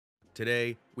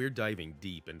Today, we're diving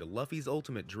deep into Luffy's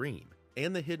ultimate dream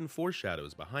and the hidden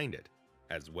foreshadows behind it,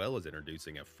 as well as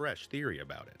introducing a fresh theory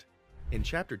about it. In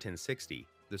Chapter 1060,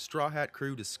 the Straw Hat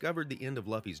crew discovered the end of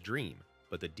Luffy's dream,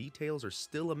 but the details are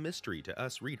still a mystery to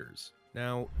us readers.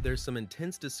 Now, there's some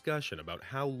intense discussion about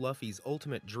how Luffy's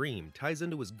ultimate dream ties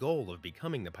into his goal of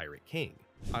becoming the Pirate King.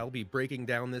 I'll be breaking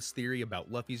down this theory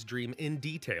about Luffy's dream in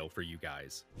detail for you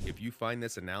guys. If you find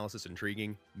this analysis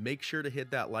intriguing, make sure to hit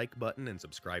that like button and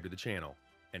subscribe to the channel.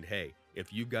 And hey,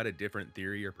 if you've got a different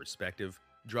theory or perspective,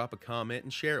 drop a comment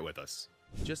and share it with us.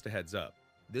 Just a heads up,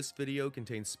 this video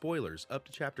contains spoilers up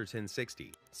to Chapter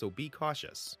 1060, so be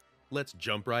cautious. Let's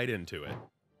jump right into it.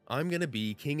 I'm gonna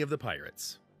be King of the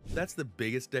Pirates. That's the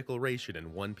biggest declaration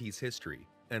in One Piece history,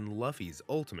 and Luffy's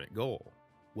ultimate goal.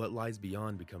 What lies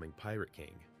beyond becoming Pirate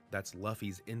King? That's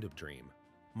Luffy's end of dream.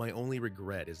 My only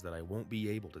regret is that I won't be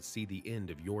able to see the end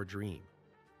of your dream.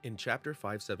 In Chapter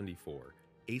 574,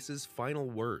 Ace's final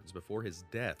words before his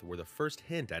death were the first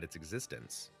hint at its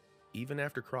existence. Even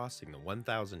after crossing the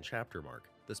 1000 chapter mark,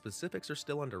 the specifics are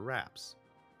still under wraps.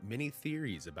 Many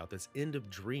theories about this end of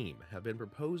dream have been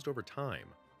proposed over time.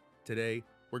 Today,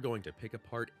 we're going to pick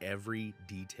apart every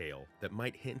detail that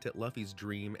might hint at Luffy's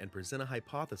dream and present a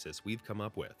hypothesis we've come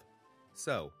up with.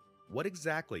 So, what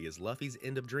exactly is Luffy's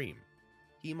end of dream?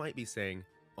 He might be saying,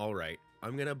 alright,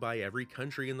 I'm gonna buy every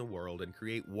country in the world and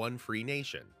create one free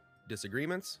nation.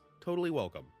 Disagreements? Totally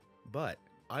welcome. But,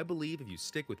 I believe if you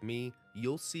stick with me,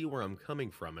 you'll see where I'm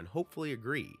coming from and hopefully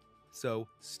agree. So,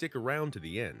 stick around to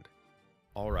the end.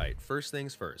 Alright, first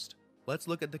things first. Let's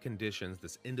look at the conditions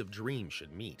this end of dream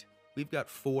should meet. We've got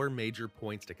 4 major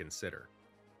points to consider.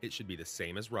 It should be the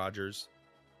same as Roger's,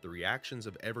 the reactions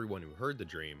of everyone who heard the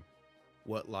dream,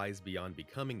 what lies beyond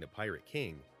becoming the Pirate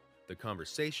King, the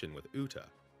conversation with Uta.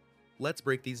 Let's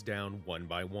break these down one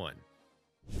by one.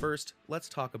 First, let's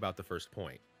talk about the first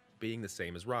point, being the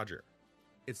same as Roger.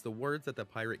 It's the words that the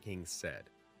Pirate King said.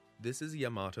 This is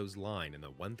Yamato's line in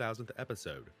the 1000th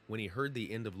episode when he heard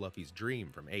the end of Luffy's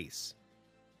dream from Ace.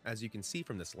 As you can see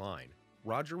from this line,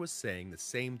 Roger was saying the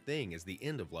same thing as the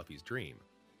end of Luffy's dream.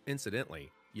 Incidentally,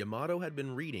 Yamato had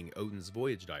been reading Oden's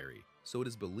voyage diary, so it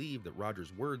is believed that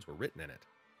Roger's words were written in it.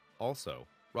 Also,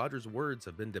 Roger's words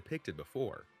have been depicted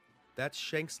before. That's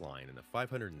Shanks' line in the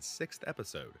 506th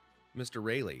episode. Mr.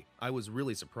 Rayleigh, I was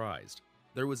really surprised.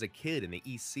 There was a kid in the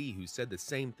EC who said the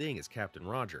same thing as Captain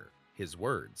Roger, his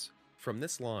words. From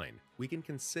this line, we can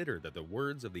consider that the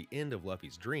words of the end of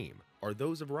Luffy's dream are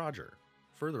those of Roger.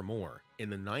 Furthermore, in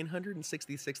the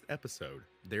 966th episode,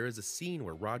 there is a scene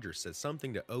where Roger says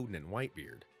something to Oden and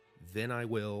Whitebeard. Then I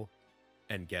will...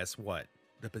 And guess what?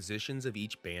 The positions of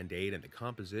each band-aid and the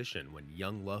composition when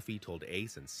young Luffy told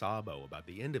Ace and Sabo about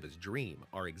the end of his dream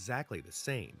are exactly the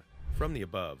same. From the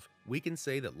above, we can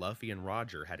say that Luffy and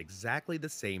Roger had exactly the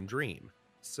same dream.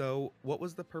 So, what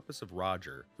was the purpose of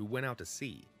Roger, who went out to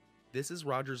sea? This is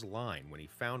Roger's line when he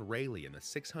found Rayleigh in the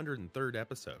 603rd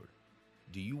episode.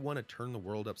 Do you want to turn the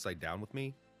world upside down with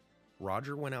me?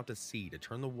 Roger went out to sea to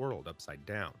turn the world upside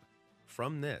down.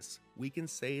 From this, we can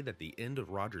say that the end of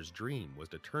Roger's dream was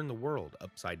to turn the world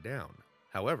upside down.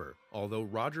 However, although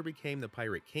Roger became the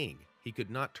Pirate King, he could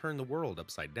not turn the world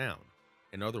upside down.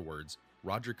 In other words,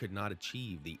 Roger could not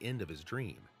achieve the end of his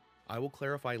dream. I will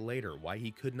clarify later why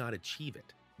he could not achieve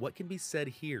it. What can be said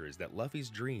here is that Luffy's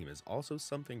dream is also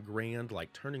something grand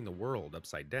like turning the world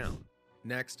upside down.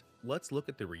 Next, let's look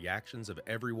at the reactions of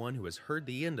everyone who has heard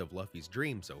the end of Luffy's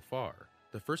dream so far.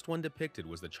 The first one depicted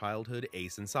was the childhood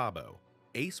Ace and Sabo.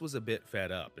 Ace was a bit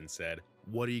fed up and said,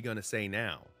 "What are you gonna say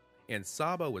now?" And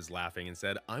Sabo was laughing and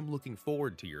said, "I'm looking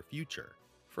forward to your future."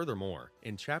 Furthermore,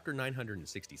 in Chapter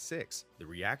 966, the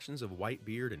reactions of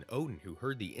Whitebeard and Oden who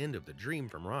heard the end of the dream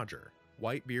from Roger.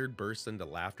 Whitebeard burst into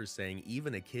laughter saying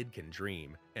even a kid can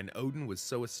dream, and Oden was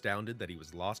so astounded that he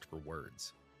was lost for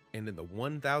words. And in the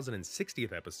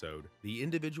 1060th episode, the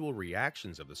individual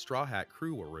reactions of the Straw Hat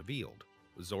crew were revealed.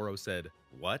 Zoro said,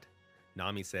 "What?"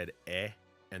 Nami said, "Eh,"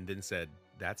 and then said,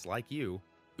 "That's like you."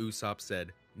 Usopp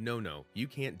said, No, you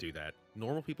can't do that.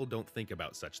 Normal people don't think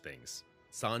about such things."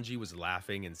 Sanji was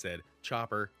laughing and said,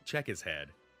 "Chopper, check his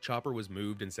head." Chopper was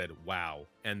moved and said, "Wow,"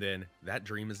 and then, "That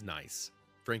dream is nice."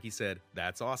 Frankie said,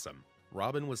 "That's awesome."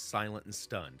 Robin was silent and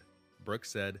stunned. Brooke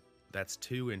said, "That's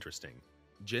too interesting."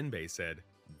 Jinbei said,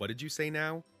 "What did you say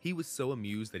now?" He was so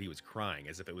amused that he was crying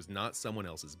as if it was not someone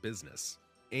else's business.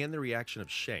 And the reaction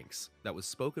of Shanks, that was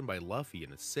spoken by Luffy in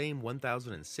the same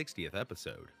 1060th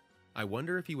episode. I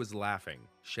wonder if he was laughing.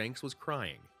 Shanks was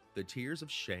crying. The tears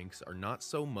of Shanks are not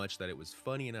so much that it was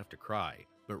funny enough to cry,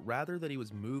 but rather that he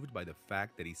was moved by the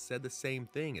fact that he said the same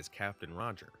thing as Captain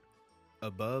Roger.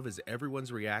 Above is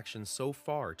everyone's reaction so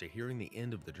far to hearing the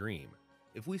end of the dream.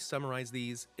 If we summarize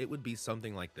these, it would be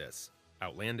something like this: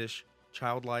 outlandish,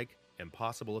 childlike,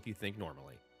 impossible if you think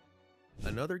normally.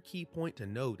 Another key point to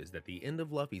note is that the end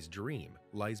of Luffy's dream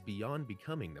lies beyond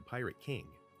becoming the Pirate King.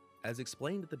 As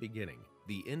explained at the beginning,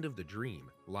 the end of the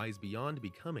dream lies beyond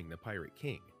becoming the Pirate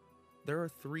King. There are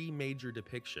three major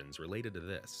depictions related to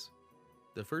this.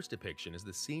 The first depiction is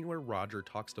the scene where Roger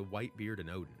talks to Whitebeard and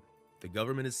Odin. The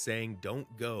government is saying don't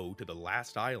go to the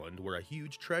last island where a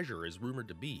huge treasure is rumored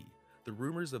to be. The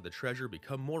rumors of the treasure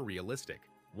become more realistic.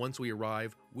 Once we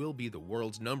arrive, we'll be the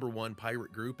world's #1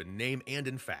 pirate group in name and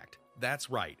in fact.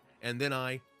 That's right, and then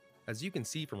As you can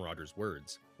see from Roger's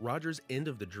words, Roger's end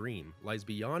of the dream lies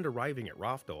beyond arriving at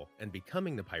Raftel and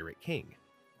becoming the Pirate King.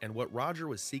 And what Roger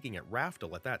was seeking at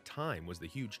Raftel at that time was the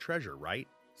huge treasure, right?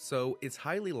 So it's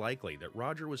highly likely that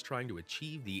Roger was trying to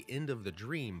achieve the end of the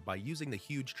dream by using the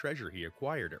huge treasure he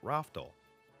acquired at Raftel.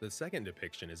 The second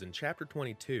depiction is in Chapter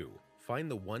 22, Find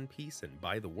the One Piece and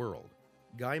Buy the World.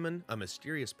 Gaimon, a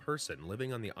mysterious person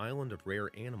living on the island of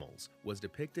rare animals, was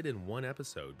depicted in one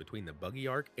episode between the Buggy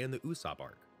arc and the Usopp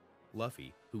arc.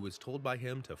 Luffy, who was told by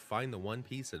him to find the One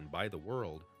Piece and buy the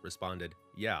world, responded,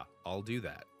 "Yeah, I'll do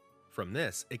that." From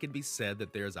this, it can be said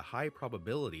that there is a high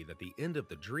probability that the end of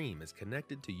the dream is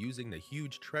connected to using the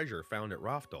huge treasure found at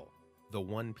Raftel, the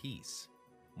One Piece.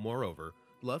 Moreover,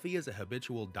 Luffy is a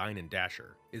habitual dine and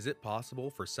dasher. Is it possible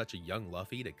for such a young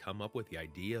Luffy to come up with the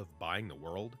idea of buying the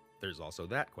world? There's also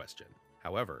that question.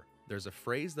 However, there's a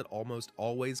phrase that almost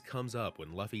always comes up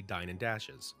when Luffy dine and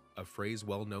dashes, a phrase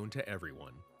well known to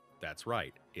everyone. That's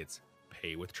right, it's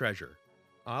pay with treasure.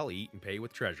 I'll eat and pay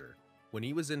with treasure. When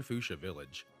he was in Fuchsia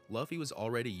Village, Luffy was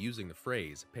already using the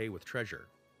phrase pay with treasure.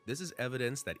 This is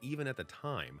evidence that even at the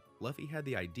time, Luffy had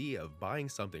the idea of buying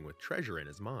something with treasure in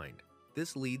his mind.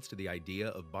 This leads to the idea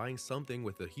of buying something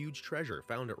with the huge treasure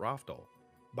found at Raftel.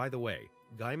 By the way,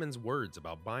 Gaimon's words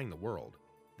about buying the world.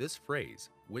 This phrase,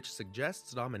 which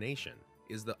suggests domination,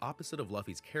 is the opposite of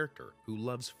Luffy's character, who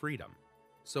loves freedom.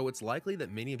 So it's likely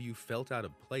that many of you felt out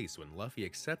of place when Luffy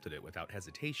accepted it without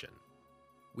hesitation.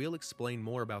 We'll explain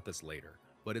more about this later,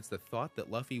 but it's the thought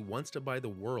that Luffy wants to buy the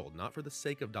world not for the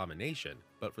sake of domination,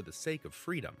 but for the sake of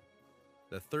freedom.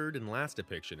 The third and last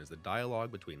depiction is the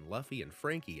dialogue between Luffy and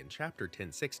Frankie in Chapter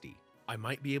 1060. "I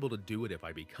might be able to do it if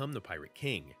I become the Pirate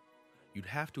King. You'd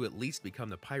have to at least become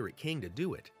the Pirate King to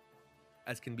do it."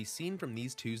 As can be seen from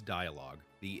these two's dialogue,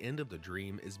 the end of the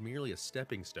dream is merely a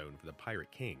stepping stone for the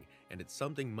Pirate King, and it's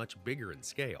something much bigger in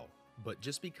scale. But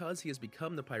just because he has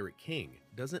become the Pirate King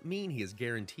doesn't mean he is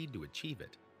guaranteed to achieve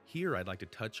it. Here I'd like to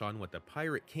touch on what the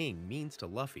Pirate King means to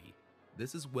Luffy.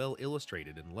 This is well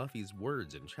illustrated in Luffy's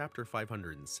words in Chapter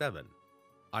 507.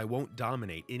 "I won't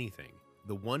dominate anything.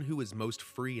 The one who is most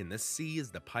free in this sea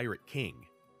is the Pirate King."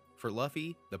 For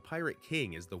Luffy, the Pirate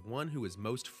King is the one who is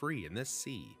most free in this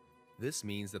sea. This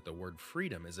means that the word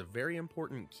freedom is a very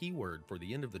important keyword for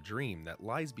the end of the dream that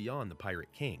lies beyond the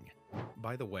Pirate King.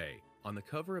 By the way, on the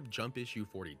cover of Jump Issue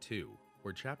 42,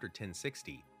 or Chapter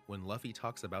 1060, when Luffy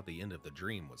talks about the end of the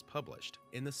dream was published,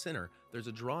 in the center there's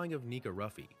a drawing of Nika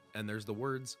Ruffy, and there's the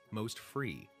words, "most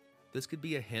free." This could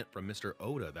be a hint from Mr.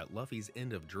 Oda that Luffy's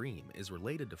end of dream is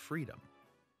related to freedom.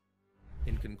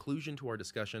 In conclusion to our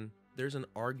discussion, there's an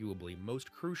arguably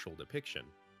most crucial depiction.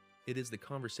 It is the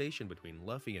conversation between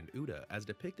Luffy and Uda as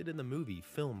depicted in the movie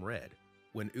Film Red.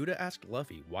 When Uda asked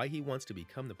Luffy why he wants to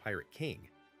become the Pirate King,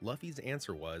 Luffy's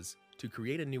answer was, to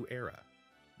create a new era.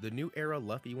 The new era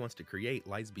Luffy wants to create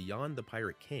lies beyond the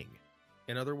Pirate King.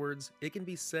 In other words, it can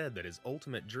be said that his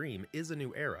ultimate dream is a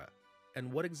new era.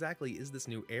 And what exactly is this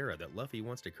new era that Luffy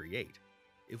wants to create?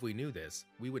 If we knew this,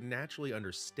 we would naturally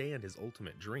understand his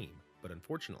ultimate dream, but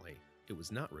unfortunately, it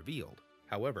was not revealed.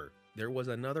 However, there was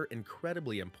another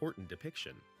incredibly important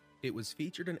depiction. It was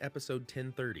featured in episode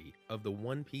 1030 of the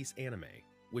One Piece anime,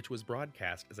 which was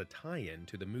broadcast as a tie-in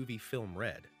to the movie Film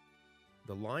Red.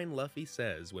 The line Luffy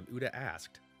says when Uda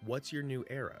asked, "What's your new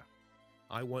era?"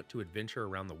 "I want to adventure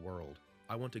around the world.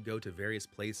 I want to go to various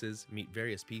places, meet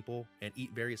various people, and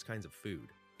eat various kinds of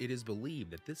food." It is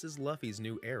believed that this is Luffy's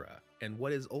new era, and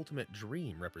what his ultimate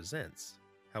dream represents.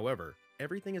 However,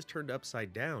 everything is turned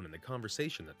upside down in the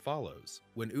conversation that follows.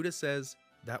 When Uda says,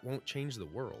 "That won't change the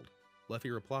world," Luffy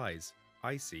replies,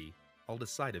 "I see, I'll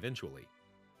decide eventually."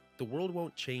 The world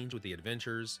won't change with the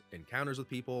adventures, encounters with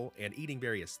people, and eating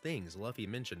various things Luffy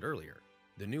mentioned earlier.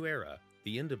 The new era,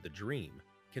 the end of the dream,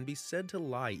 can be said to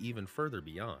lie even further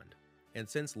beyond. And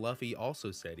since Luffy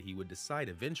also said he would decide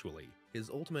eventually, his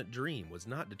ultimate dream was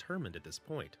not determined at this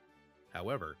point.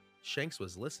 However, Shanks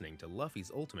was listening to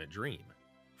Luffy's ultimate dream.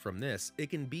 From this,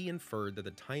 it can be inferred that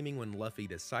the timing when Luffy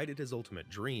decided his ultimate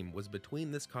dream was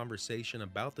between this conversation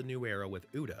about the new era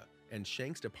with Uda and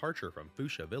Shanks' departure from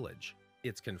Fuchsia Village.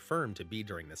 It's confirmed to be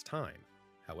during this time.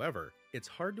 However, it's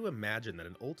hard to imagine that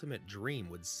an ultimate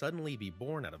dream would suddenly be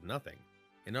born out of nothing.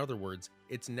 In other words,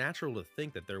 it's natural to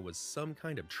think that there was some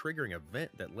kind of triggering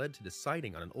event that led to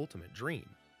deciding on an ultimate dream.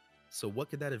 So what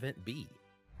could that event be?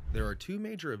 There are two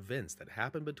major events that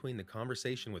happen between the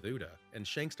conversation with Uda and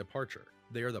Shanks' departure.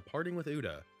 They are the parting with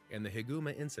Uda and the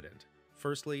Higuma incident.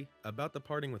 Firstly, about the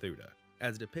parting with Uda.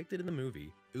 As depicted in the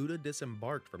movie, Uda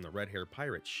disembarked from the red-haired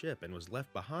pirate's ship and was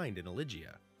left behind in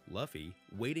Elygia. Luffy,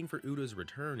 waiting for Uda's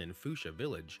return in Fuchsia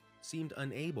Village, seemed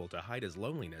unable to hide his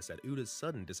loneliness at Uda's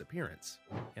sudden disappearance.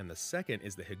 And the second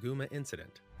is the Higuma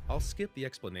incident. I'll skip the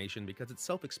explanation because it's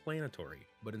self-explanatory,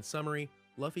 but in summary,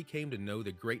 Luffy came to know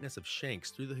the greatness of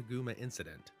Shanks through the Higuma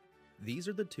incident. These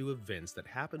are the two events that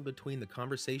happened between the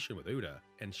conversation with Uda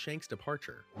and Shanks'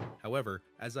 departure. However,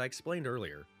 as I explained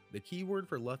earlier, the key word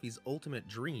for Luffy's ultimate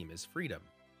dream is freedom.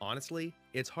 Honestly,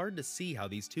 it's hard to see how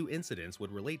these two incidents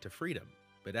would relate to freedom,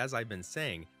 but as I've been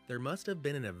saying, there must have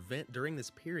been an event during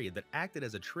this period that acted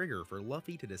as a trigger for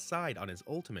Luffy to decide on his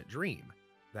ultimate dream.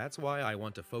 That's why I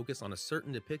want to focus on a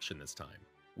certain depiction this time,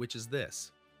 which is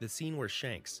this. The scene where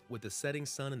Shanks, with the setting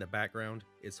sun in the background,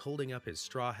 is holding up his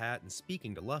straw hat and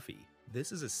speaking to Luffy.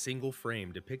 This is a single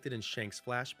frame depicted in Shanks'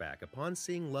 flashback upon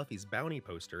seeing Luffy's bounty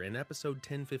poster in episode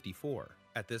 1054.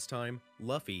 At this time,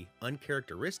 Luffy,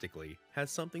 uncharacteristically,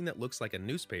 has something that looks like a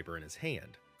newspaper in his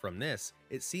hand. From this,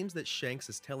 it seems that Shanks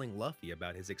is telling Luffy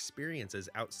about his experiences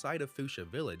outside of Fuchsia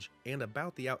Village and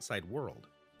about the outside world.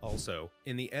 Also,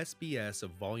 in the SBS of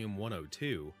Volume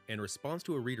 102, in response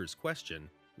to a reader's question,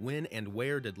 when and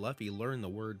where did Luffy learn the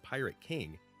word Pirate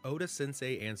King,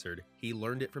 Oda-sensei answered he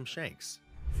learned it from Shanks.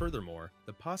 Furthermore,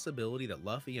 the possibility that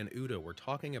Luffy and Uda were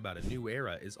talking about a new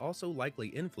era is also likely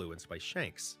influenced by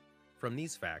Shanks. From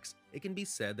these facts, it can be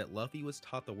said that Luffy was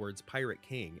taught the words Pirate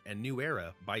King and New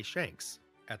Era by Shanks.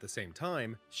 At the same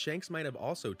time, Shanks might have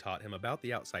also taught him about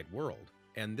the outside world,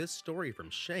 and this story from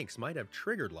Shanks might have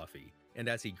triggered Luffy, and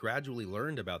as he gradually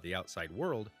learned about the outside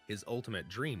world, his ultimate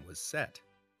dream was set.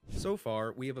 So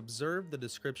far, we have observed the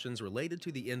descriptions related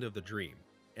to the end of the dream,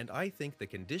 and I think the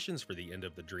conditions for the end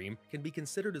of the dream can be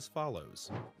considered as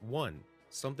follows. 1.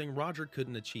 Something Roger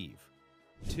couldn't achieve.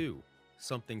 2.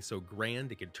 Something so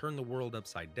grand it could turn the world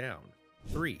upside down.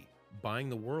 3. Buying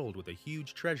the world with a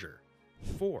huge treasure.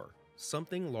 4.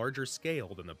 Something larger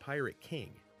scale than the Pirate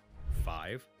King.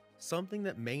 5. Something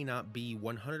that may not be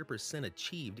 100%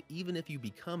 achieved even if you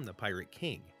become the Pirate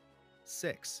King.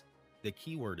 6. The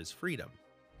keyword is freedom.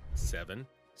 7.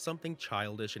 Something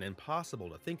childish and impossible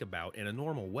to think about in a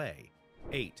normal way.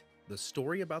 8. The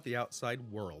story about the outside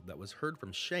world that was heard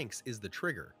from Shanks is the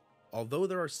trigger. Although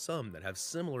there are some that have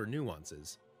similar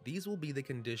nuances, these will be the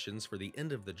conditions for the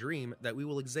end of the dream that we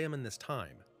will examine this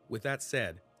time. With that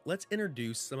said, let's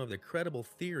introduce some of the credible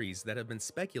theories that have been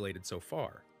speculated so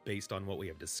far. Based on what we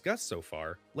have discussed so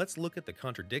far, let's look at the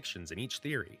contradictions in each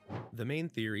theory. The main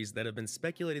theories that have been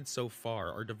speculated so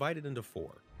far are divided into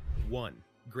 4. 1.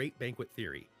 Great Banquet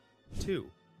Theory. 2.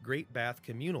 Great Bath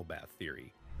Communal Bath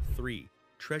Theory. 3.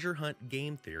 Treasure Hunt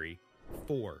Game Theory.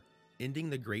 4.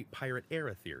 Ending the Great Pirate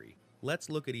Era Theory.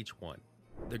 Let's look at each one.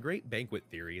 The Great Banquet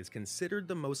Theory is considered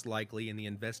the most likely in the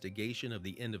investigation of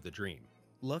the end of the dream.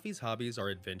 Luffy's hobbies are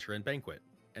adventure and banquet,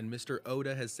 and Mr.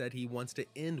 Oda has said he wants to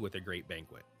end with a great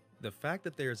banquet. The fact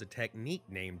that there is a technique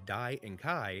named Dai and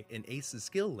Kai in Ace's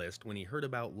skill list when he heard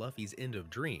about Luffy's end of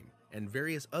dream, and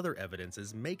various other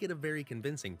evidences make it a very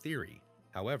convincing theory.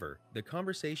 However, the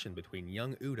conversation between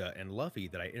young Uda and Luffy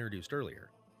that I introduced earlier.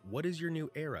 What is your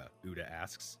new era? Uda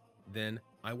asks. Then,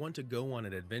 I want to go on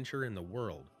an adventure in the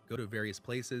world, go to various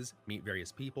places, meet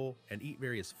various people, and eat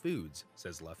various foods,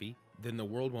 says Luffy. Then the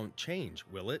world won't change,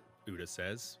 will it? Uda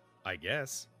says. I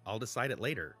guess. I'll decide it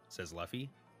later, says Luffy.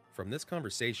 From this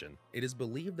conversation, it is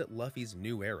believed that Luffy's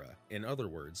new era, in other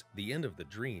words, the end of the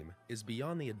dream, is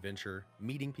beyond the adventure,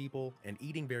 meeting people, and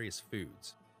eating various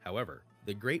foods. However,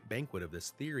 the great banquet of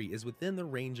this theory is within the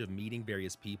range of meeting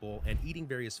various people and eating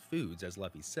various foods, as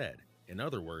Luffy said. In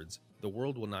other words, the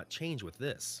world will not change with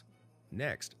this.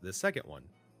 Next, the second one.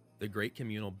 The Great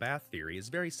Communal Bath Theory is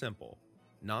very simple.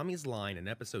 Nami's line in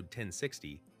episode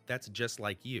 1060, "That's just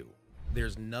like you."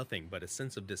 There's nothing but a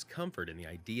sense of discomfort in the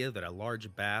idea that a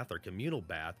large bath or communal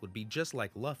bath would be just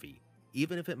like Luffy,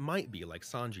 even if it might be like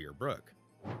Sanji or Brook.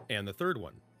 And the third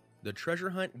one. The treasure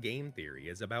hunt game theory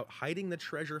is about hiding the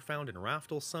treasure found in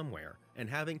Raftel somewhere and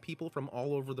having people from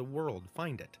all over the world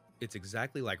find it. It's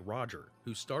exactly like Roger,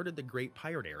 who started the Great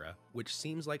Pirate Era, which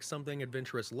seems like something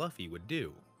adventurous Luffy would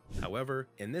do. However,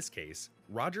 in this case,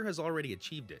 Roger has already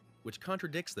achieved it, which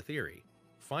contradicts the theory.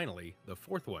 Finally, the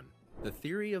fourth one. The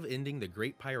theory of ending the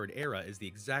Great Pirate Era is the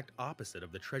exact opposite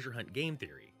of the treasure hunt game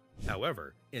theory.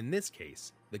 However, in this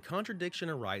case, the contradiction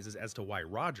arises as to why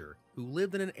Roger, who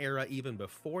lived in an era even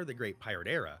before the Great Pirate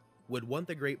Era, would want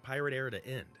the Great Pirate Era to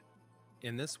end.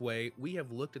 In this way, we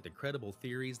have looked at the credible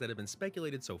theories that have been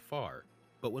speculated so far,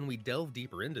 but when we delve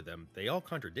deeper into them, they all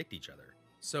contradict each other.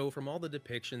 So from all the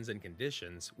depictions and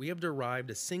conditions, we have derived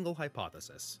a single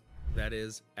hypothesis. That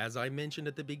is, as I mentioned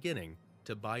at the beginning,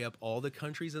 to buy up all the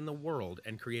countries in the world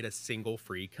and create a single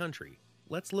free country.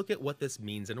 Let's look at what this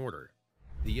means in order.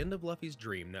 The end of Luffy's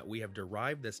dream that we have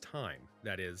derived this time,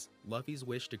 that is, Luffy's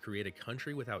wish to create a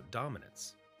country without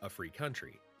dominance, a free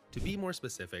country. To be more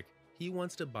specific, he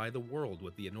wants to buy the world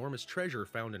with the enormous treasure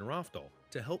found in Raftel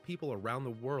to help people around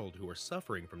the world who are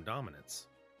suffering from dominance.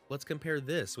 Let's compare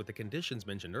this with the conditions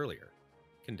mentioned earlier.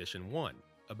 Condition 1,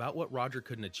 about what Roger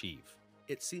couldn't achieve.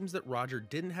 It seems that Roger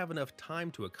didn't have enough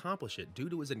time to accomplish it due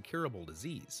to his incurable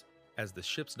disease. As the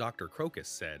ship's Dr. Crocus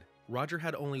said, Roger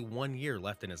had only 1 year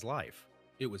left in his life.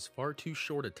 It was far too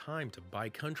short a time to buy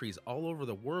countries all over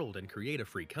the world and create a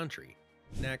free country.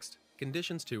 Next,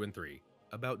 conditions 2 and 3,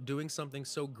 about doing something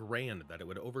so grand that it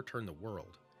would overturn the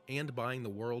world, and buying the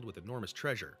world with enormous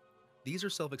treasure. These are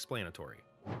self-explanatory.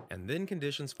 And then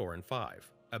conditions 4 and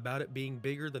 5, about it being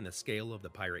bigger than the scale of the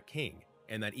Pirate King,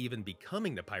 and that even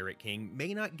becoming the Pirate King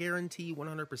may not guarantee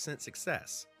 100%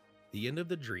 success. The end of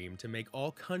the dream to make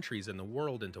all countries in the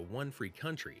world into one free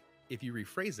country. If you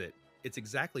rephrase it, it's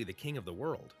exactly the king of the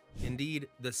world. Indeed,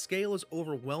 the scale is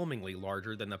overwhelmingly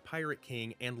larger than the Pirate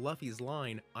King and Luffy's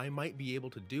line, "I might be able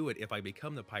to do it if I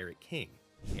become the Pirate King,"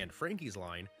 and Frankie's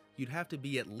line, "You'd have to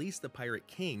be at least the Pirate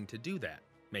King to do that."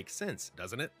 Makes sense,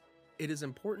 doesn't it? It is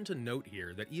important to note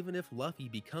here that even if Luffy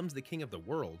becomes the king of the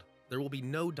world, there will be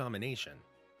no domination.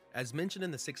 As mentioned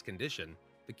in the 6th condition,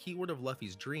 the keyword of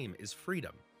Luffy's dream is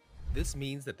freedom. This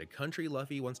means that the country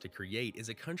Luffy wants to create is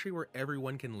a country where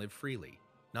everyone can live freely,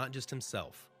 not just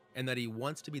himself, and that he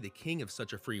wants to be the king of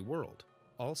such a free world.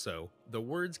 Also, the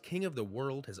words "king of the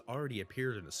world" has already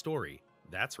appeared in the story.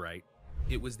 That's right.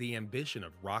 It was the ambition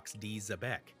of Rox D.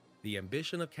 Zebek. The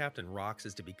ambition of Captain Rox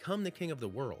is to become the king of the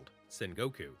world,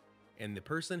 Sengoku, and the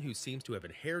person who seems to have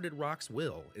inherited Rox's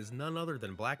will is none other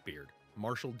than Blackbeard,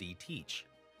 Marshall D. Teach.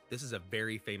 This is a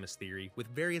very famous theory with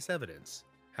various evidence.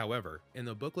 However, in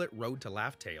the booklet Road to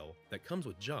Laugh Tale that comes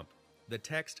with Jump, the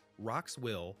text "Rox's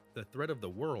will, the thread of the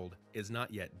world, is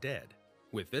not yet dead."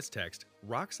 With this text,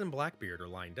 Rox and Blackbeard are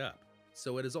lined up,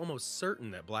 so it is almost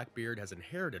certain that Blackbeard has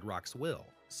inherited Rox's will.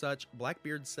 Such,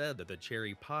 Blackbeard said that the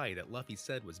cherry pie that Luffy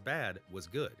said was bad was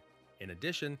good. In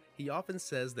addition, he often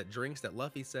says that drinks that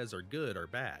Luffy says are good are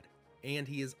bad, and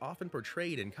he is often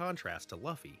portrayed in contrast to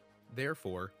Luffy.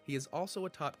 Therefore, he is also a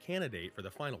top candidate for the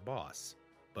final boss.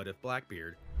 But if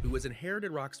Blackbeard, who has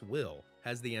inherited Rox's will,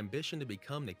 has the ambition to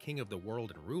become the king of the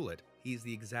world and rule it, he is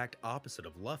the exact opposite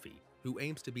of Luffy, who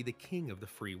aims to be the king of the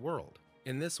free world.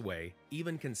 In this way,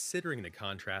 even considering the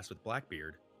contrast with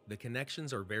Blackbeard, the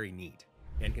connections are very neat.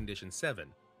 And condition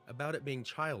 7, about it being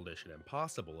childish and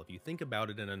impossible if you think about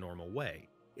it in a normal way.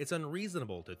 It's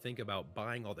unreasonable to think about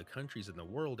buying all the countries in the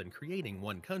world and creating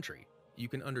one country. You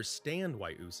can understand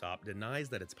why Usopp denies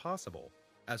that it's possible.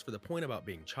 As for the point about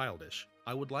being childish,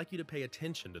 I would like you to pay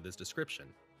attention to this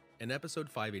description. In episode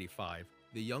 585,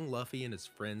 the young Luffy and his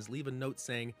friends leave a note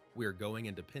saying, "We're going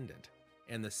independent,"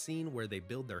 and the scene where they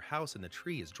build their house in the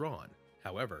tree is drawn.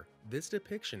 However, this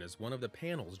depiction is one of the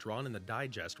panels drawn in the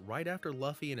digest right after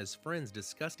Luffy and his friends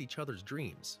discussed each other's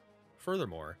dreams.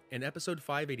 Furthermore, in episode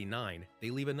 589,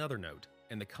 they leave another note,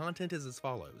 and the content is as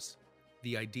follows.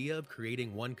 The idea of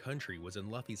creating one country was in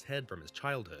Luffy's head from his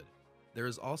childhood. There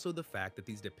is also the fact that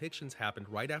these depictions happened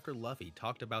right after Luffy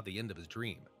talked about the end of his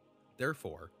dream.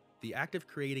 Therefore, the act of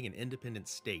creating an independent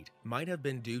state might have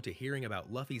been due to hearing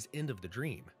about Luffy's end of the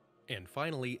dream. And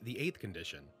finally, the 8th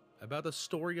condition, about the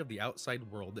story of the outside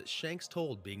world that Shanks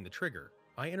told being the trigger.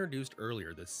 I introduced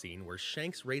earlier this scene where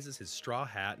Shanks raises his straw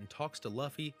hat and talks to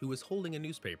Luffy, who is holding a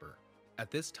newspaper.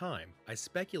 At this time, I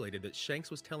speculated that Shanks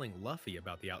was telling Luffy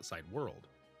about the outside world.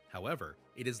 However,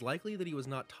 it is likely that he was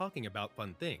not talking about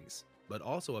fun things, but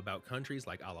also about countries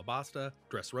like Alabasta,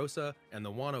 Dressrosa, and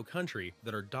the Wano country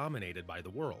that are dominated by the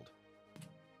world.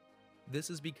 This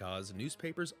is because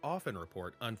newspapers often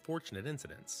report unfortunate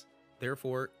incidents.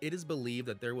 Therefore, it is believed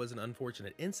that there was an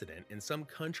unfortunate incident in some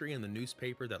country in the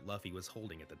newspaper that Luffy was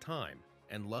holding at the time,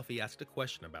 and Luffy asked a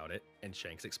question about it, and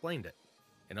Shanks explained it.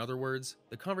 In other words,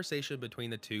 the conversation between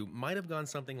the two might have gone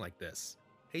something like this.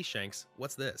 "Hey Shanks,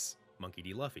 what's this?" Monkey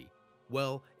D. Luffy.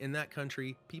 "Well, in that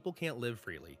country, people can't live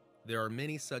freely. There are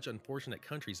many such unfortunate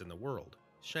countries in the world.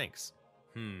 Shanks.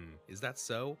 Is that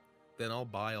so? Then I'll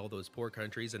buy all those poor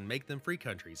countries and make them free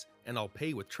countries, and I'll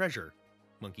pay with treasure.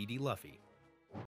 Monkey D. Luffy.